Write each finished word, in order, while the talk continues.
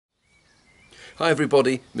Hi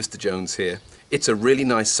everybody, Mr. Jones here. It's a really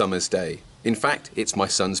nice summer's day. In fact, it's my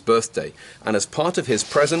son's birthday, and as part of his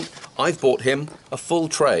present, I've bought him a full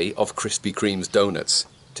tray of Krispy Kreme's donuts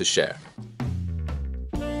to share.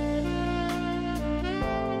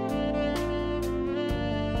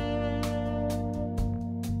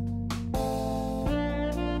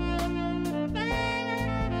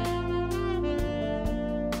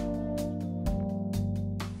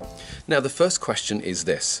 Now the first question is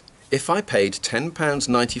this. If I paid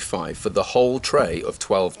 £10.95 for the whole tray of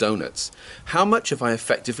 12 donuts, how much have I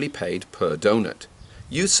effectively paid per donut?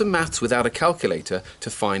 Use some maths without a calculator to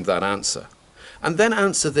find that answer. And then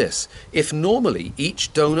answer this. If normally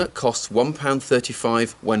each donut costs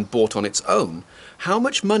 £1.35 when bought on its own, how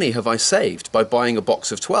much money have I saved by buying a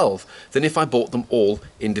box of 12 than if I bought them all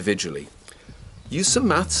individually? Use some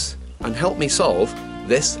maths and help me solve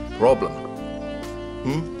this problem.